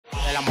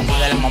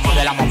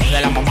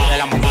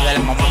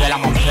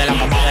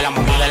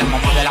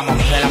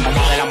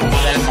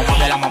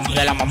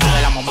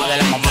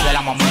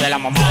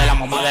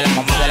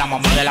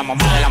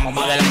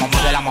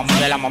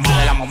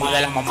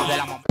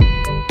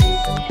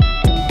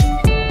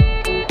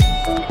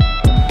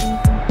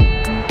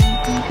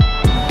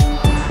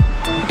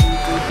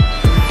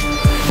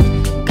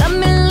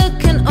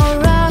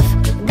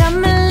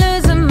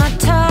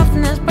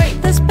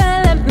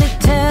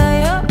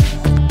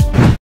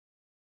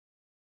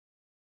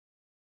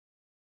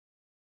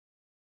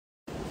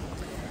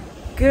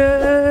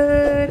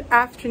Good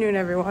afternoon,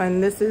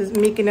 everyone. This is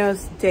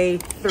Mykonos day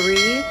 3,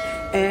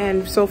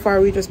 and so far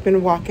we've just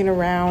been walking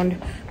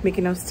around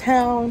Mykonos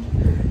town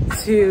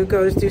to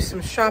go do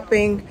some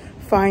shopping,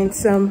 find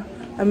some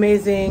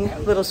amazing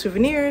little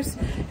souvenirs,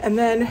 and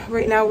then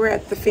right now we're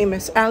at the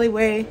famous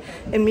alleyway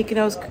in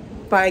Mykonos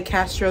by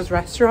Castro's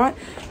restaurant,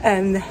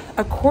 and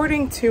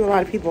according to a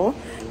lot of people,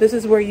 this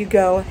is where you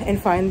go and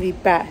find the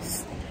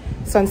best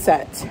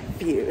sunset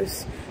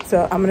views.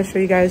 So I'm going to show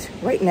you guys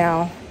right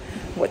now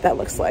what that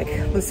looks like.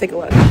 Let's take a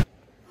look.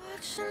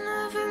 Watching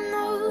every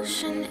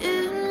motion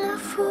in my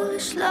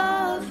foolish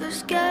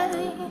lover's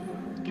game.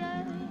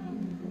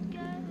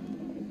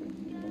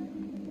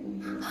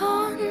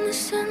 On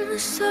this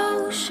endless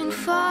ocean,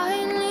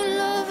 finally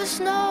lovers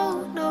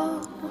know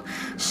no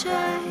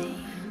shame.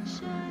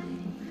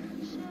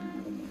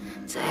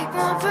 Take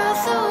my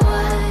breath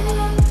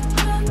away.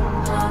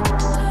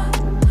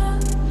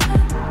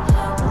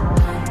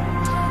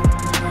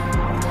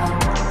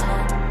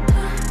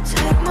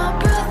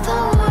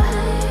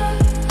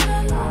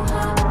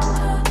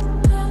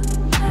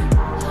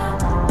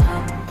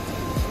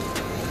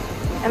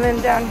 And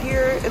then down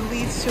here, it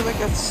leads to like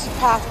a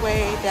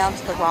pathway down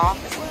to the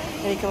rocks.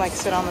 And you can like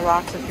sit on the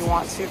rocks if you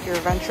want to, if you're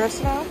adventurous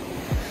enough.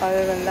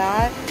 Other than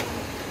that,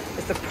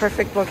 it's the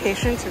perfect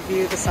location to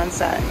view the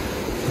sunset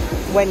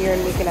when you're in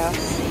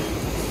Mykonos.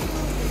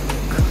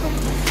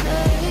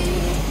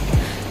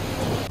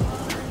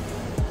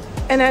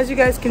 And as you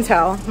guys can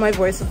tell, my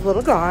voice is a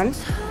little gone,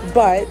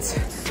 but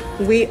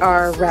we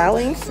are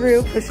rallying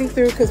through, pushing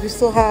through, because we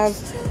still have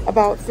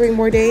about 3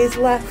 more days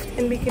left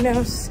in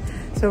Mykonos.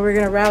 So we're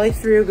gonna rally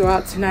through, go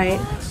out tonight.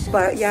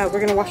 But yeah, we're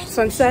gonna watch the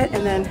sunset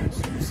and then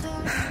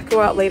go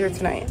out later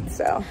tonight.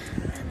 So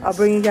I'll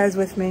bring you guys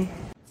with me.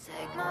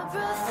 Take my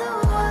breath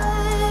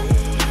away.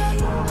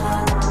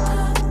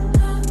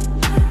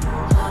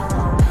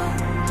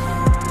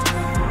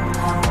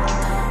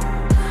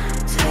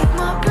 Take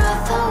my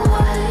breath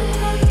away.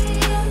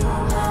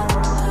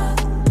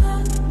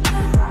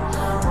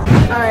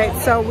 All right,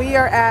 so we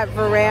are at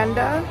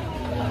Veranda,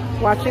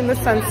 watching the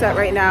sunset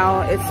right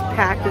now. It's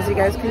packed, as you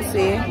guys can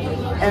see.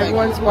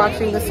 Everyone's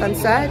watching the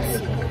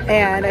sunsets,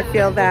 and I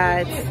feel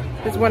that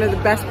it's one of the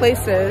best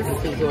places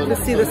to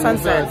see the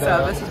sunset,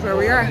 so this is where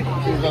we are.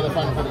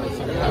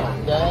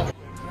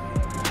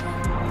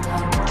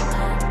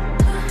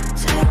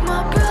 Take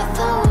my breath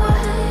away.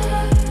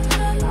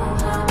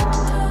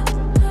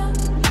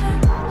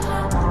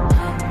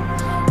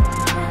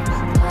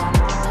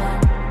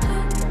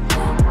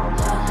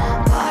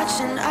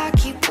 Watching, I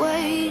keep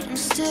waiting,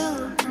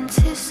 still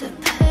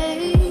anticipating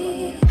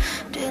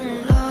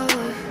love.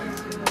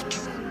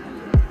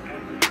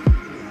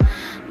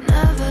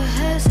 Never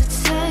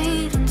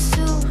hesitating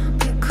to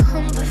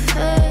become the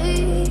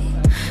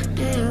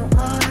faded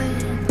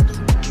one.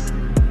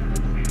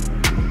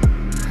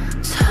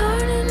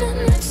 Turning and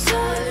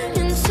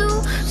returning to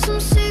some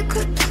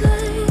secret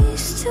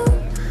place to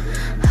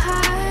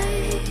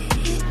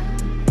hide.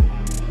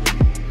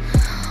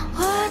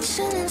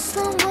 Watching in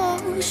slow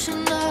motion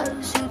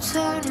as you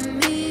turn to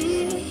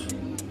me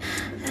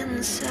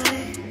and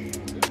say,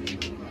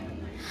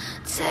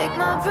 take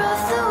my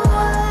breath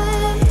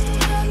away.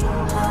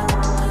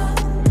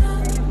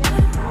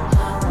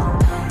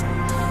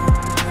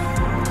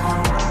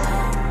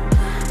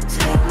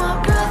 Take my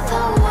breath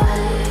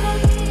away.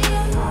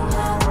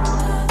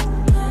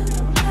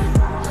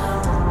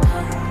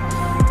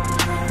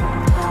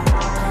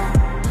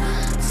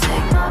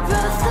 Take my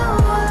breath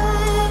away.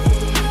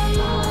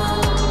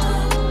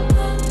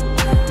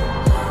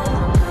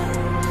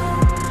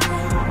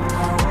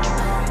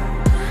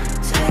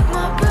 Take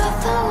my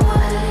breath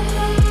away.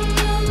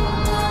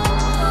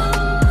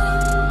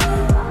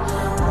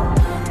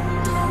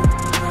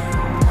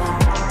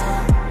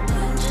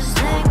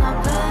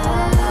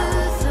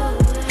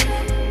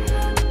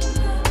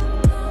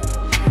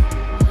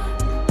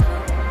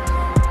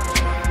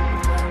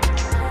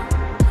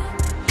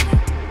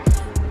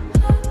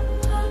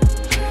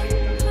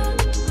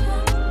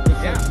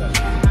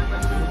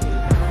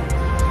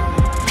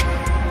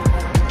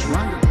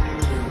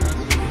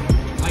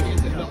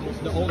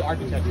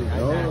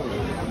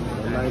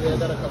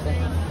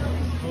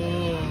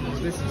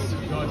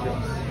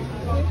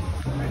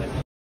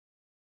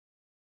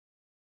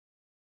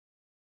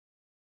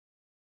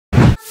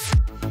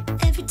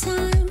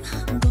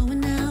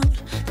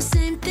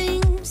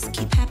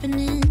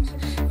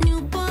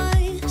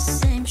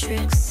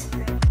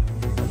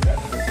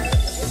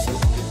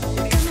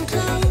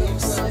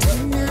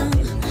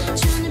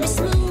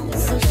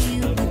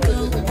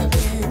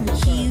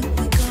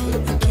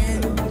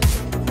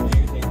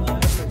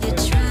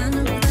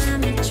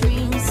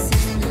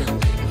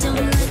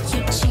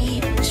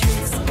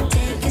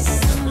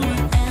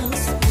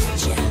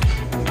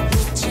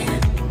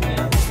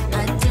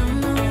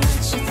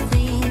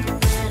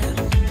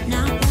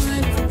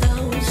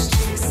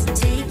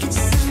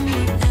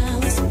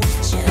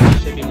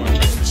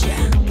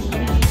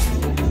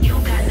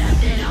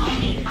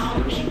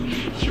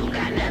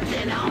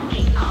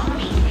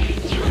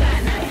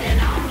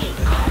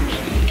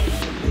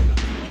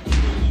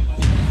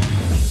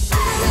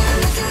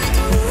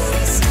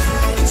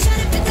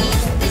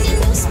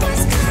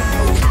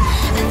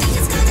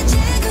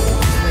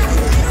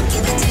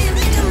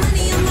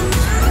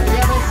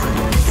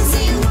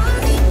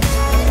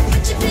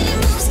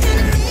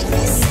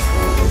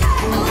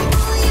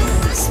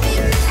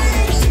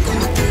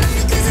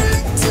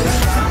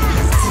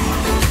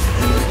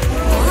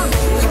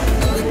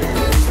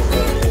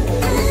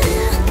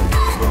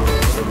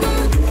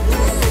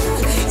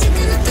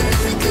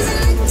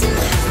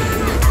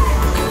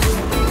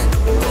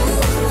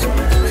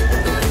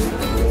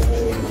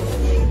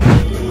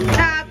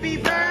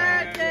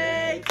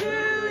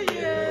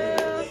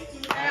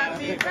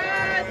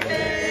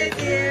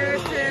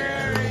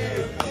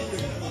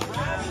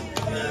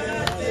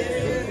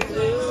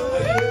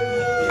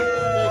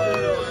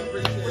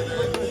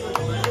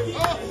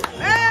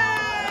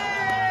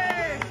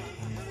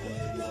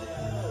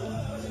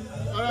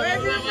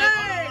 Where's your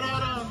flag?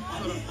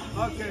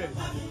 Okay.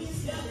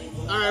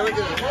 All right, we're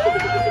good.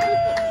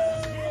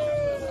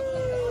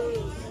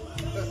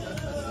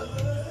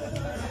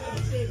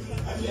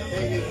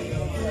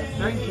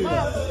 Thank you.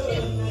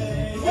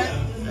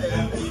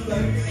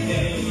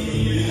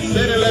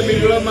 Said it, let me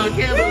blow my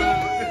candle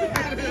out.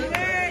 Happy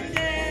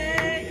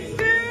birthday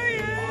to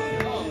you.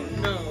 Oh,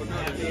 no.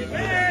 Happy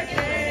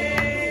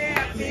birthday.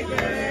 Happy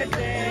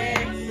birthday.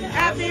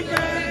 Happy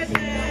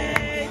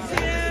birthday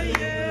to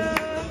you.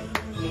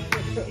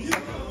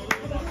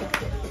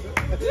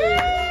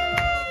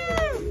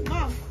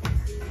 Mom.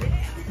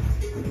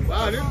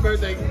 Wow, this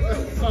birthday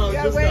song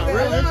just got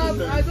real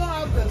interesting. I go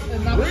out there.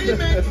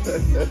 Remix.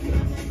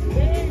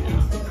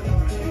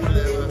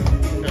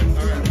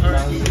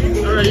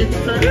 All right, you can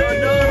turn it on.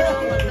 No,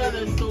 oh my God,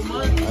 that's so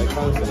much.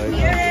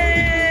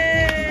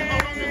 Yay!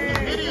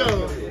 Video.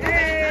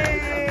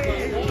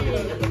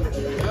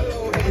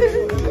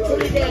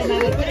 Put it down,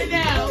 mama. Put it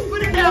down.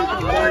 Put it down.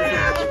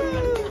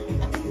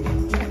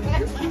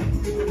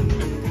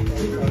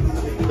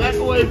 Back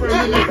away for a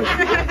minute.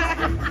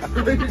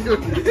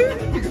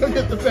 You go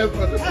get the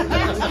pepper.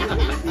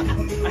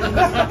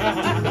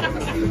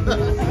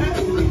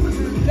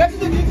 Let's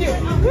look at you.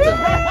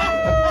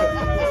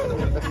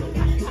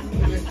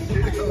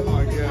 Oh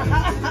my God.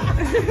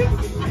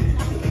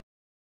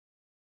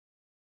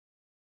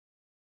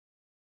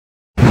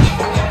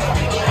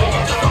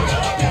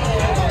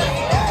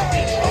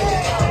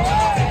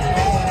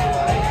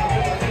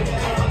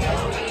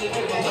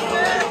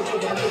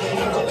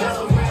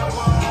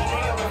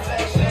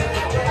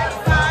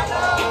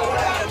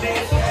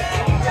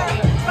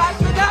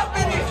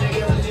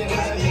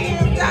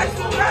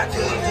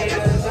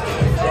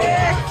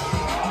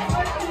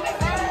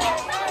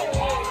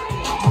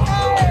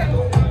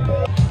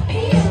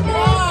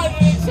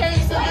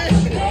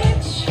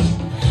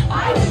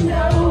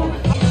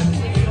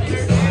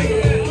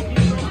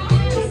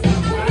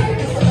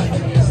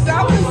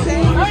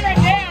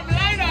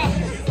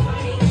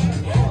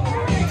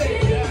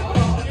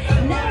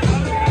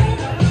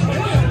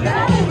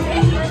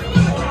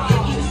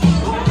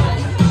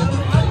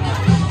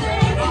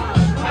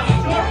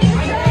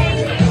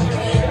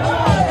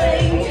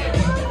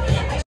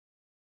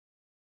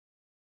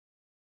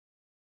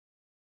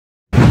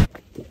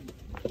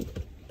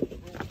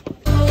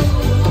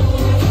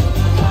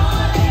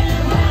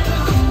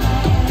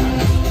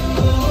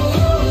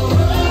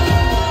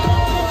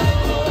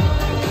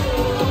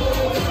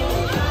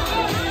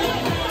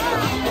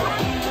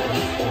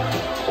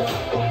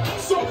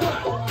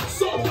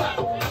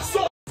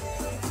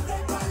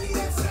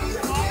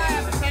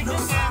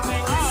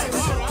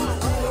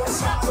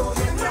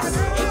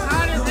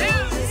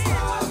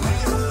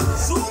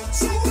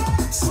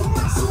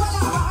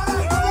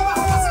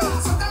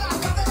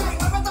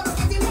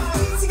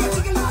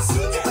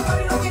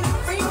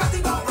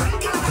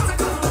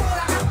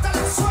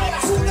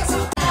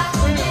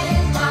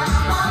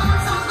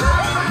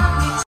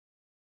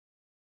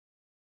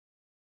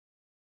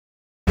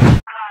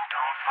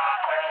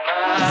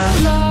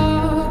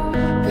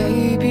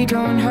 Baby,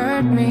 don't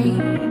hurt me.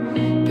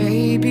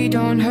 Baby,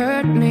 don't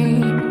hurt me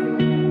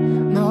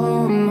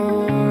no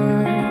more.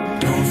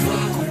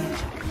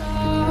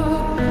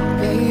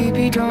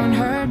 Baby, don't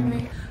hurt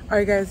me. All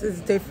right, guys, this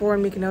is day 4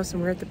 in Mykonos,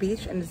 and we're at the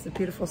beach, and it's a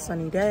beautiful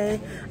sunny day.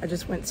 I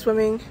just went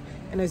swimming,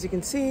 and as you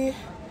can see,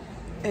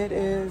 it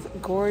is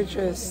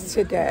gorgeous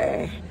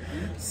today.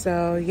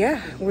 So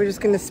yeah, we're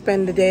just gonna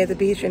spend the day at the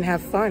beach and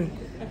have fun.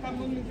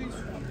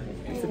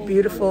 It's a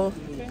beautiful,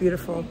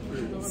 beautiful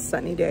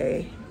sunny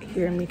day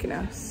here in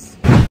Mykonos.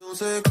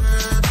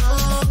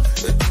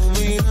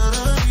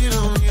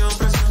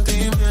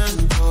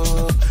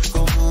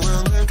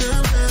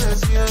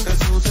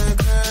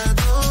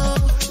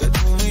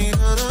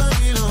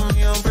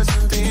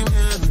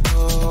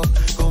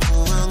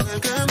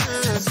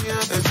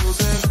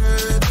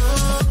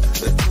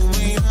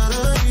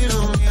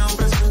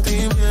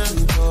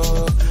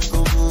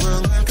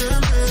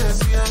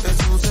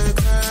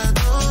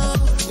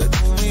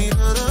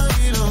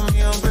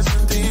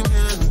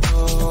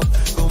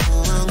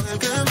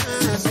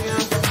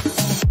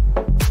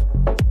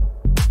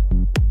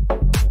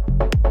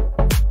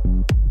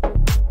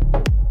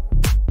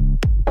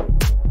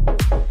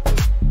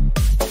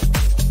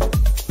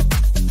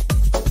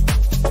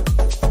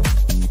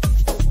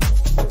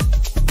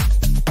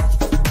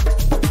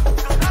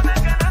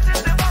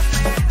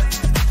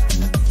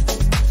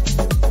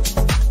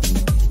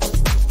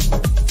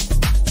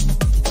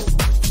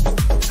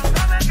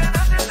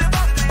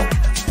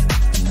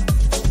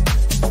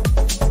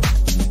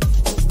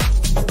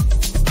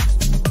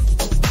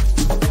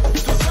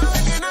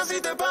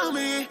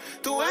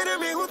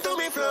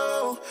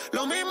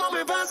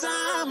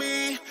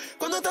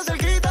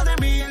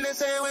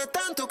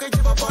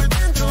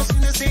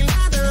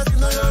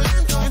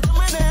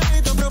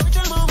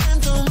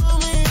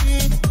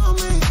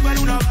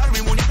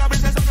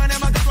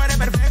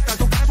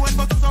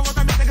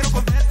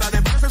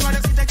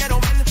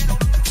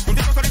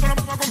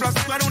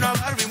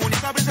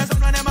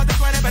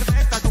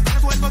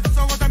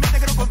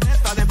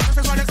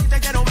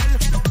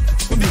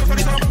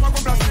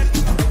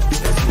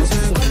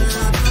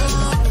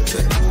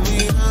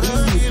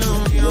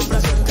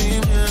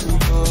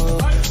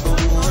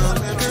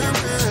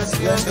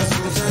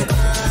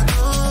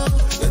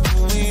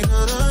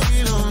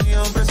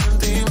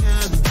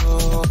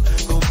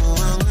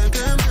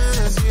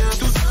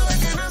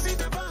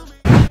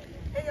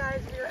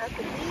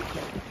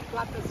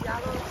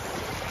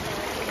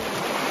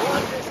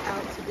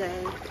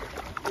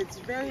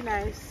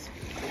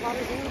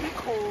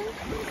 little cold.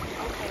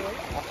 Okay.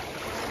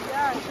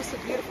 Yeah, it's just a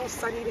beautiful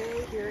sunny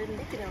day here in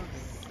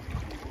Mykonos.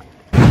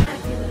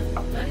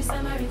 Bloody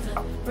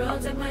Samaritan,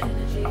 protect my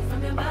energy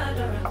from your bad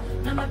aura.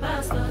 Now my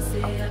past lost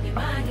say I be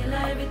my healer,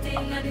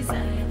 everything I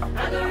desire.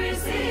 I go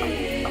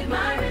receive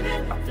my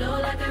rhythm, flow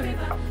like a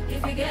river.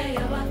 If you get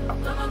your back,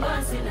 come on, go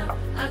and sit down.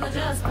 I go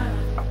just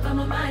para, come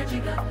on my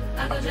jigger.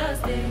 I go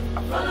just stay,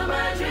 follow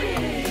my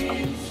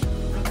dreams.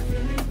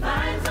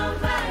 Vibes on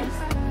vibes,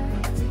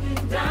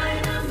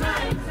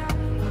 dynamite.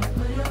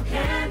 Put your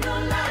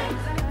candle light.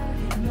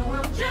 You know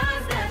I'm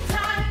just that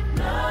type.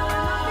 No.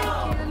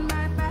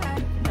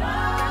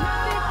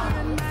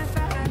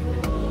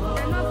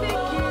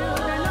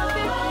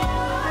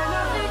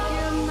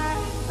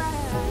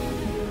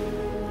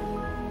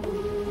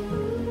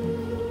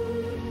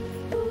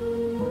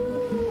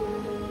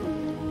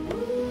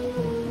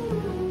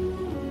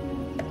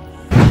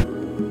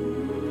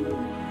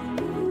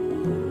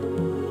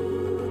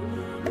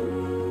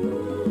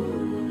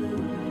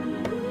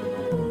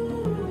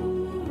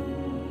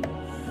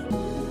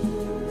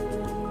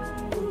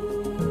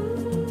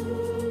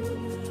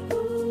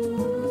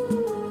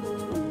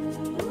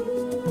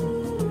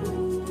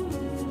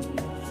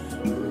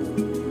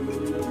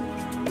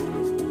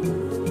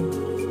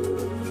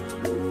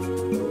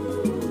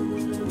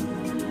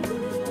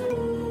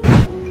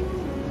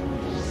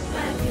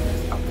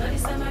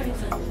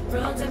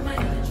 Protect my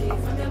energy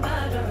from your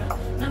bad aura.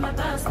 Now my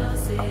past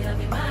lost say I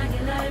be my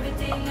healer,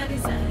 everything I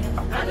desire.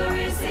 I go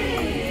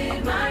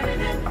receive my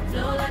rhythm,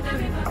 flow like a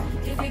river.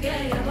 If you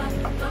get your back,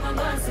 come on,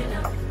 go and sit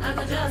down. I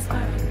go just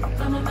para,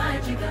 come on my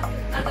jigger.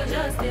 I go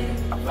just stay,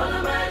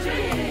 follow my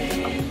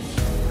dreams.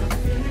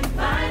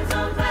 Vibes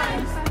on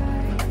vibes,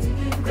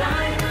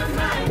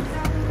 dynamite.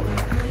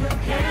 Put your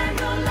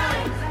candle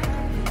light.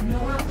 You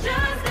know I'm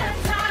just that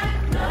type.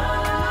 No.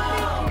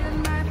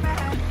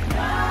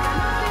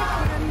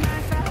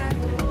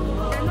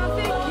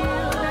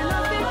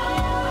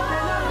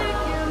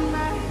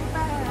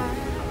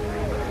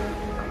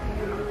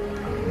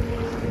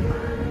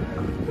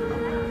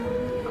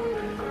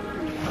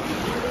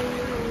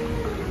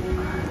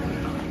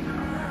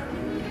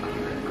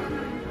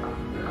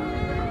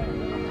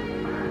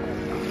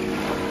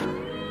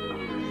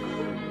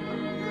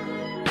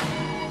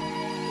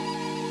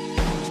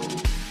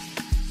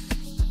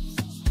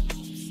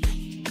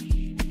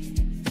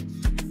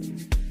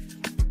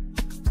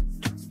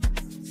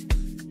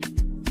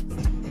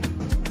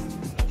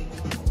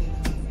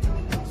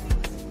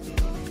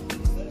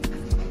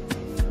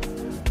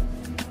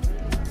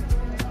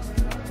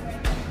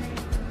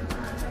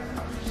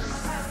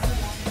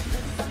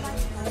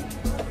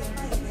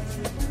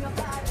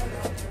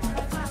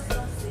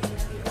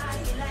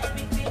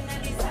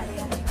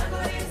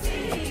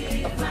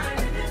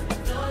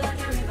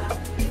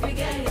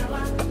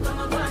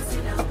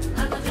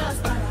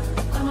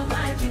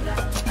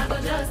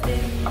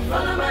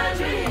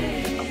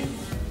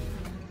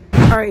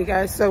 All right,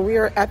 guys, so we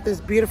are at this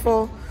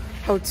beautiful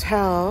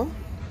hotel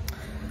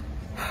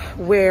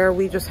where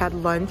we just had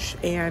lunch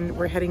and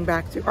we're heading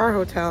back to our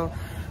hotel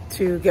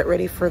to get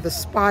ready for the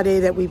spa day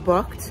that we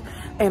booked.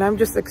 And I'm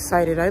just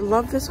excited. I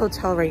love this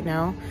hotel right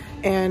now.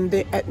 And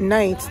at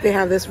night, they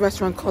have this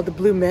restaurant called the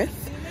Blue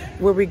Myth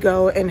where we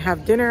go and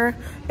have dinner,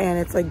 and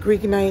it's like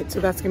Greek night, so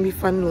that's gonna be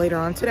fun later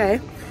on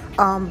today.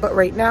 But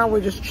right now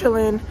we're just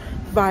chilling,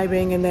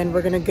 vibing, and then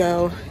we're gonna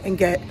go and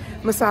get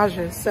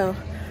massages. So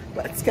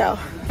let's go.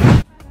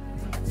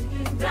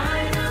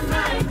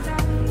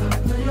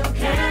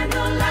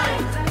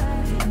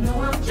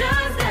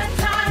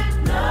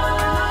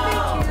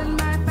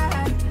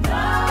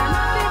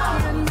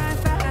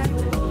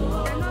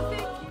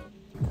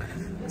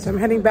 So I'm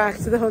heading back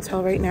to the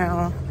hotel right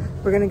now.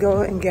 We're gonna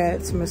go and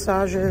get some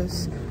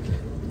massages,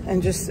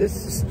 and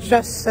it's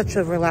just such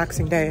a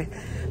relaxing day.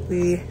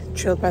 We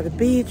chilled by the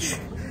beach.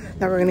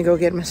 Now we're gonna go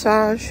get a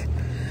massage,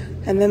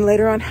 and then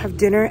later on have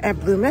dinner at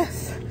Blue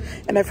Myth.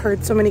 And I've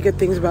heard so many good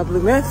things about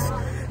Blue Myth.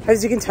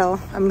 As you can tell,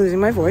 I'm losing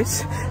my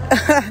voice.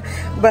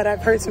 But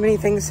I've heard so many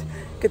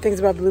good things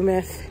about Blue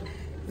Myth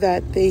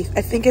that I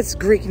think it's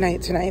Greek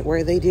night tonight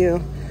where they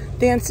do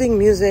dancing,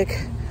 music.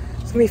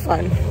 It's gonna be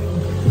fun.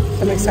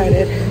 I'm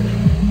excited.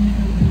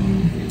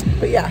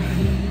 But yeah,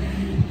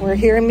 we're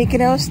here in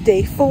Mykonos,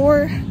 day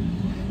 4,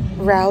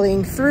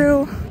 rallying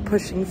through,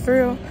 pushing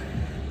through,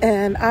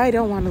 and I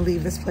don't want to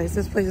leave this place.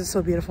 This place is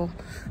so beautiful.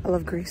 I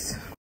love Greece.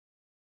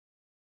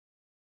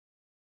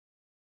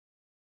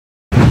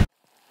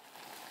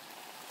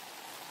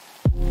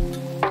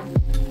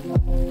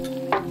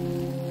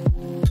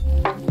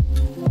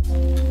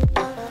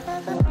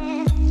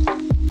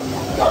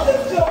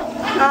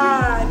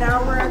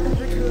 Now we're at the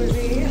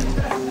jacuzzi.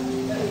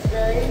 It's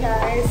very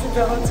nice. At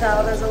the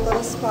hotel, there's a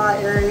little spa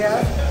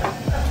area.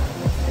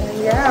 And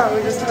yeah,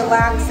 we're just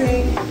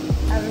relaxing,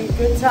 having a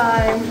good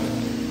time.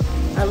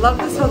 I love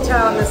this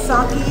hotel. The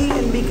sake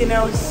in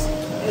Mykonos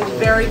is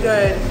very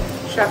good.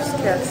 Chef's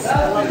kiss.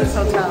 I love this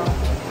hotel.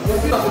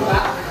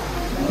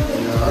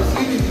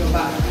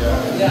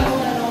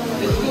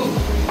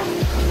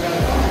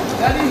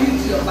 That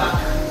is your back.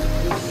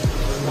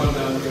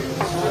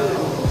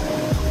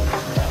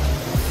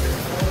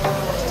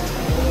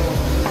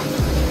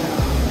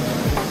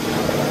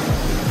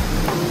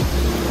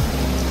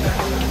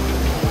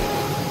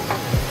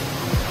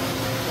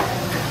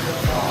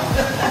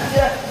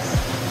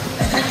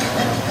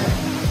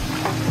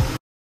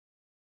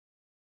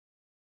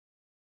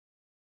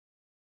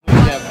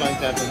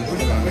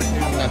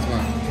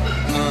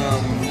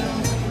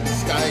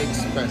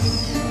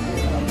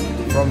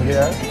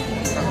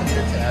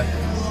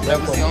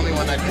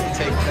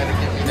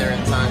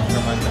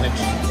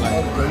 next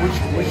flight.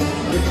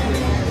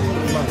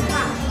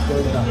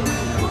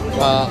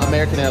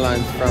 American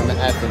Airlines from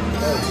Athens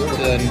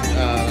to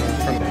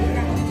from.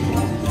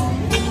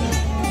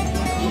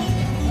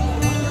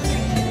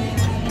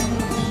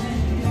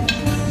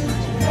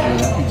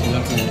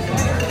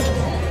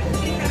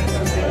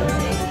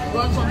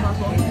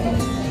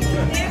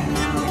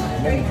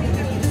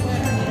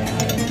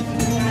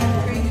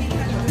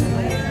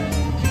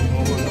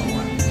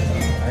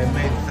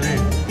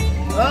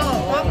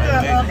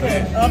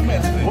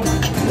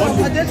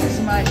 Oh, this is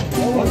mine.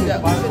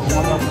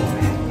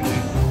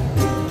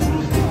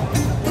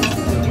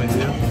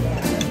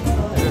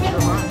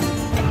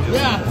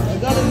 Yeah, I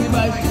got a new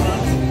bike.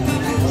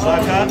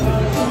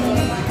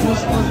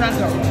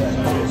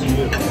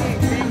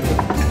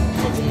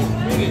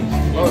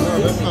 Oh no,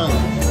 that's mine.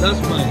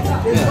 That's mine.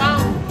 It's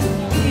found.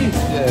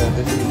 Yeah,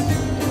 this is.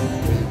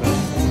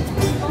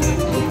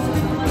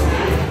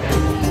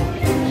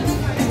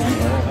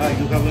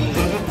 You have any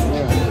other?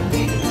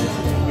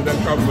 With that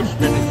covered with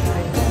spinach.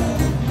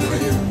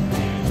 Right here.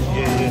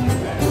 Yeah.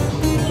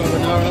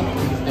 Carbonara.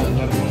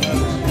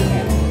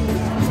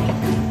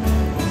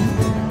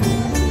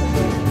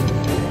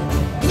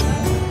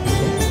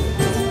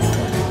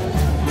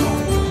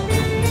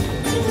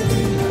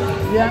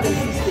 Yeah.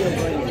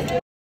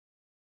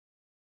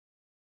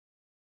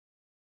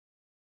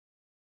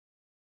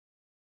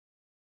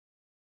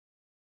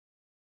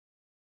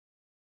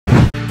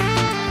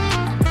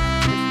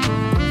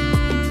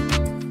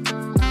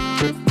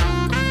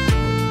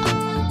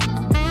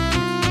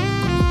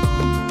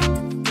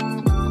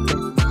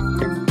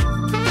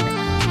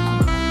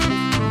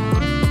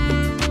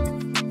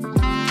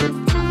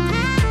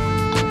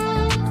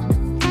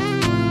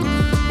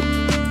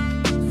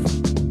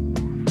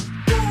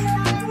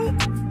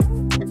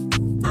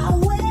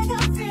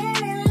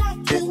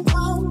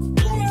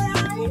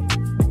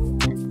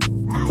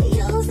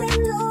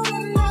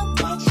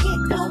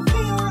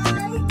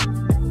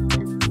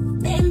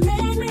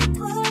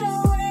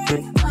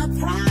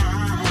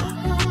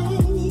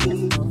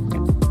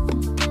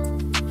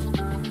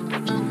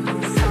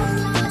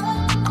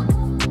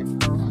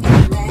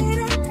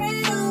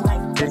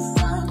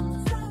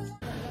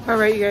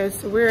 Alright you guys,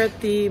 so we're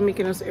at the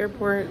Mykonos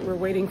airport. We're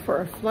waiting for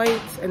our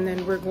flight and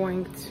then we're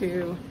going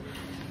to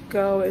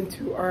go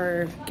into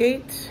our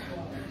gate.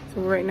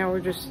 So right now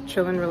we're just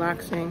chilling,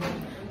 relaxing,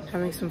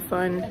 having some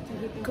fun,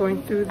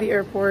 going through the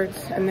airport,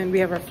 and then we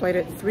have our flight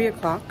at 3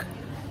 o'clock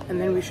and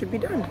then we should be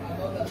done.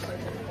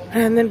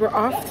 And then we're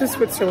off to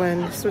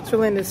Switzerland.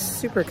 Switzerland is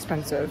super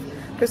expensive.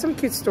 There's some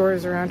cute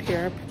stores around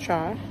here,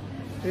 Pacha.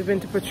 We've been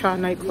to Pacha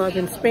nightclub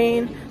in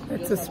Spain.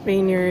 That's a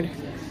Spaniard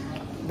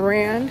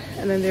brand.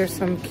 And then there's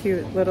some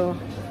cute little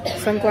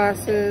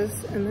sunglasses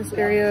in this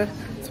area,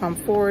 Tom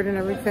Ford and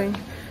everything.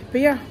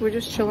 But yeah, we're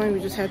just chilling. We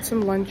just had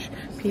some lunch,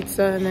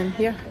 pizza, and then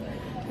yeah,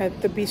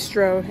 at the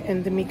bistro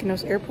in the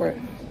Mykonos airport.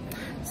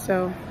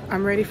 So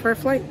I'm ready for our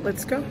flight.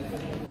 Let's go.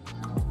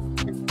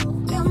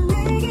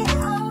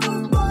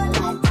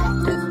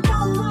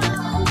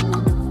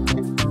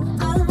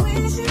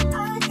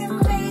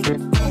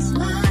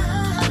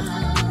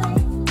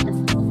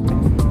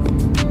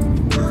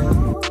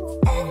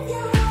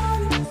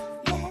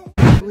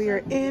 We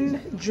are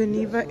in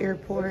Geneva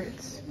Airport.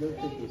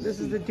 This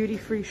is the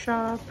duty-free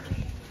shop.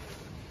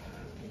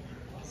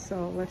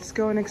 So let's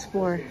go and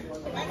explore.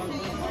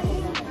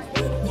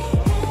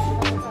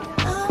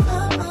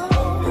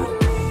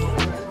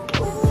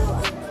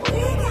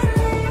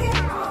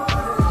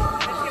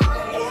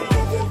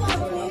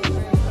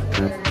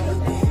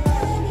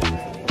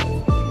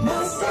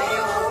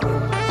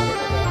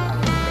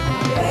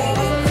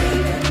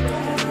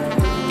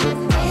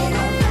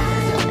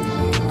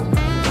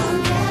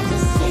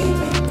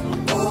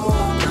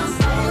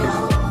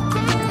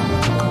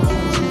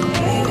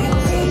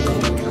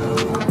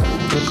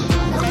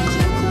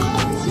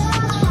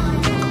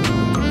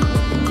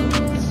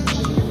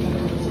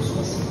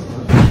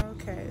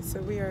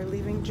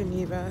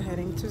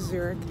 Heading to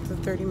Zurich. It's a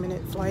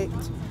 30-minute flight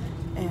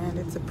and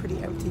it's a pretty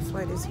empty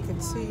flight, as you can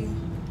see,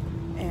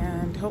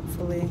 and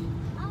hopefully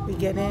we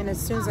get in. As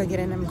soon as I get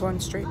in, I'm going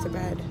straight to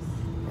bed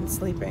and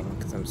sleeping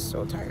because I'm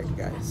so tired, you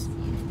guys.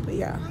 But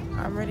yeah,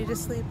 I'm ready to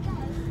sleep.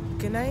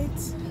 Good night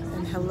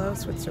and hello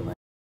Switzerland.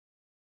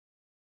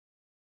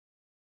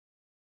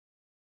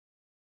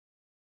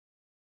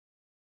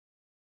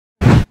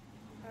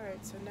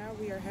 Alright, so now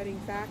we are heading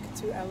back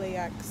to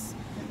LAX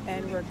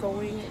and we're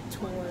going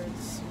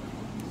towards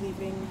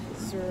leaving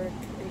Zurich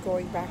and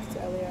going back to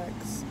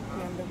LAX,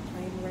 and the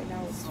plane right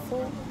now is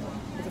full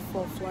with a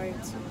full flight,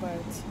 but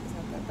it's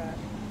not that bad.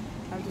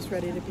 I'm just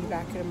ready to be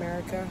back in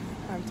America.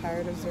 I'm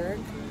tired of Zurich.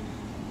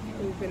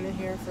 We've been in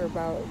here for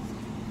about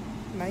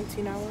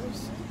 19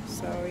 hours,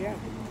 so yeah,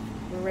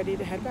 we're ready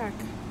to head back.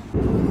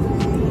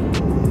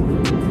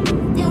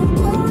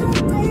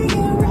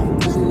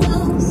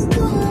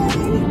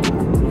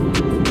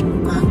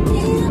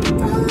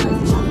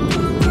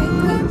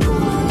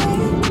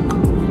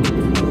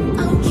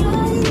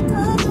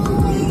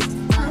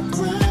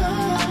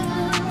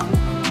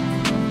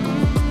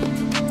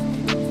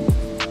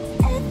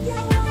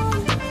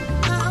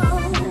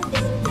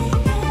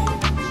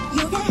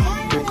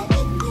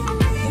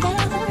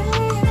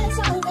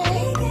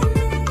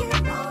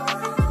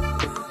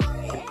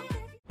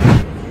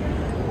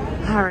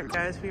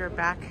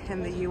 back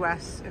in the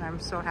US, and I'm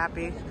so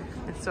happy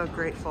and so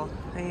grateful.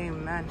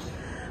 Amen.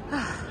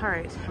 All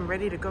right, I'm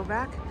ready to go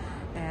back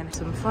and have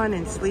some fun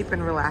and sleep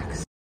and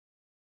relax.